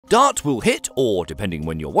DART will hit, or depending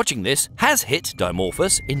when you're watching this, has hit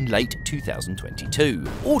Dimorphos in late 2022,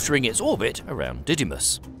 altering its orbit around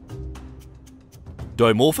Didymos.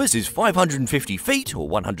 Dimorphos is 550 feet or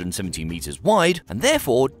 170 meters wide, and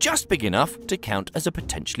therefore just big enough to count as a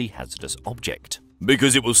potentially hazardous object.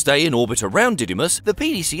 Because it will stay in orbit around Didymos, the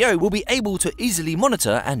PDCO will be able to easily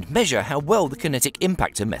monitor and measure how well the kinetic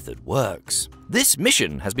impactor method works. This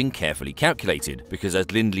mission has been carefully calculated, because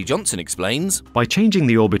as Lindley Johnson explains, by changing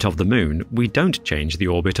the orbit of the Moon, we don't change the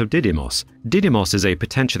orbit of Didymos. Didymos is a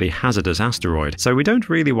potentially hazardous asteroid, so we don't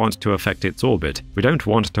really want to affect its orbit. We don't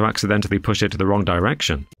want to accidentally push it the wrong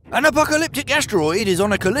direction. An apocalyptic asteroid is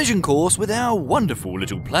on a collision course with our wonderful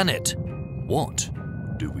little planet. What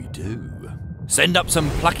do we do? Send up some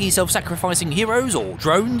plucky self-sacrificing heroes or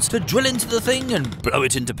drones to drill into the thing and blow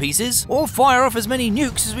it into pieces? Or fire off as many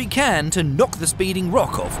nukes as we can to knock the speeding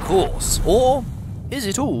rock off course? Or is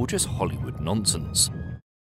it all just Hollywood nonsense?